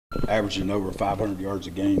averaging over 500 yards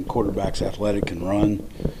a game. Quarterback's athletic, can run.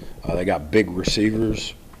 They got big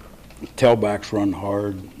receivers. Tailbacks run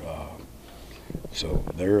hard. So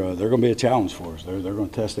they're going to be a challenge for us. They're going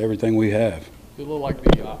to test everything we have. It looked like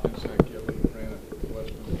the offense that Gibson ran at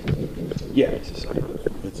Western. Yeah, it's the same.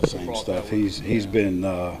 It's the same stuff. He's been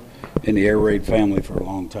in the air raid family for a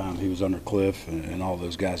long time. He was under Cliff and all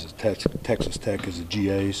those guys at Texas Tech as a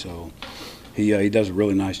GA. So he does a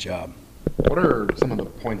really nice job. What are some of the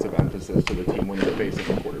points of emphasis to the team when they're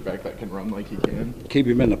facing a quarterback that can run like he can? Keep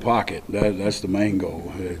him in the pocket. That's the main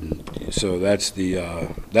goal. And so that's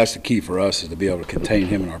the key for us, is to be able to contain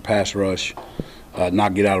him in our pass rush,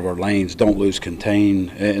 not get out of our lanes, don't lose contain,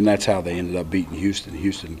 and that's how they ended up beating Houston.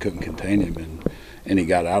 Houston couldn't contain him, and he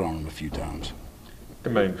got out on him a few times. The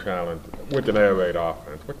main challenge with an air raid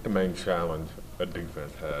offense, what's the main challenge a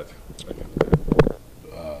defense has?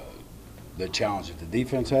 The challenge that the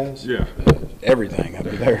defense has? Yeah. Everything. I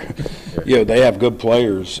mean, they have good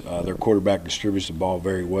players. Their quarterback distributes the ball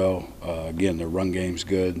very well. Again, their run game's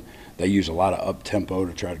good. They use a lot of up-tempo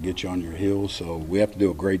to try to get you on your heels. So we have to do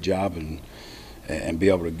a great job and be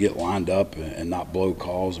able to get lined up and not blow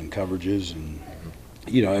calls and coverages. And,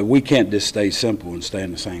 we can't just stay simple and stay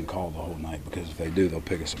in the same call the whole night, because if they do, they'll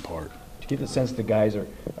pick us apart. Do you get the sense the guys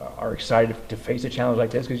are excited to face a challenge like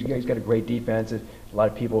this? Because you guys got a great defense. A lot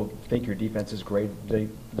of people think your defense is great. Are they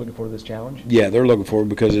looking forward to this challenge? Yeah, they're looking forward,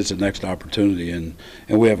 because it's the next opportunity, and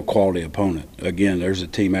we have a quality opponent. Again, there's a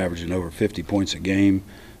team averaging over 50 points a game,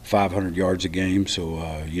 500 yards a game. So,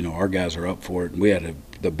 our guys are up for it. And we had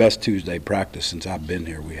the best Tuesday practice since I've been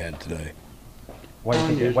here we had today. Why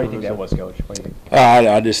do you think that was, Coach? What do you think?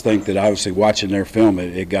 I just think that obviously watching their film,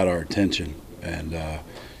 it got our attention. And,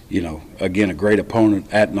 again, a great opponent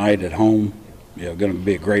at night at home. Going to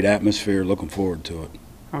be a great atmosphere. Looking forward to it.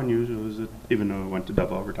 How unusual is it, even though it went to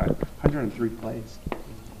double overtime? 103 plays.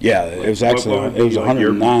 Yeah, it was actually it was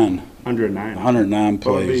 109. 109. 109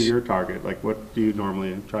 plays. What would be your target? Like, what do you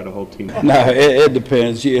normally try to hold teams? No, it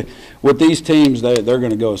depends. With these teams, they're going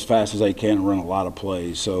to go as fast as they can and run a lot of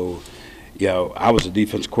plays. So, I was a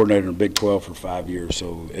defense coordinator in Big 12 for 5 years,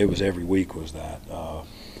 so it was every week was that.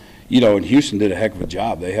 And Houston did a heck of a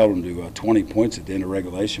job. They held them to 20 points at the end of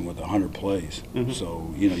regulation with 100 plays. Mm-hmm.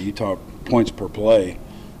 So, you talk points per play,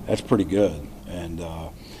 that's pretty good. And,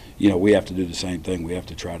 we have to do the same thing. We have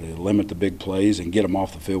to try to limit the big plays and get them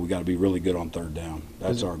off the field. We got to be really good on third down.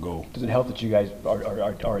 That's our goal. Does it help that you guys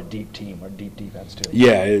are a deep team, or deep defense too?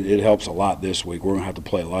 Yeah, it helps a lot this week. We're going to have to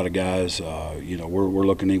play a lot of guys. We're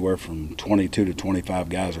looking anywhere from 22 to 25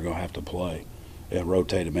 guys are going to have to play and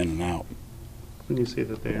rotate them in and out. When you see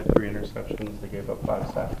that they had 3 interceptions, they gave up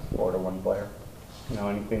 5 sacks, 4 to 1 player.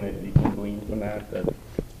 Anything that you can glean from that?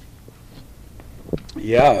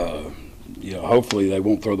 Yeah, hopefully they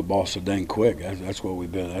won't throw the ball so dang quick. That's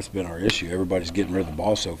what that's been our issue. Everybody's getting rid of the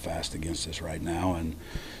ball so fast against us right now, and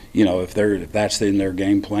if that's in their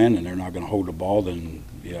game plan and they're not going to hold the ball, then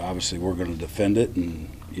obviously we're going to defend it and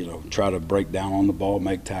try to break down on the ball,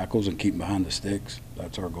 make tackles, and keep them behind the sticks.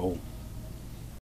 That's our goal.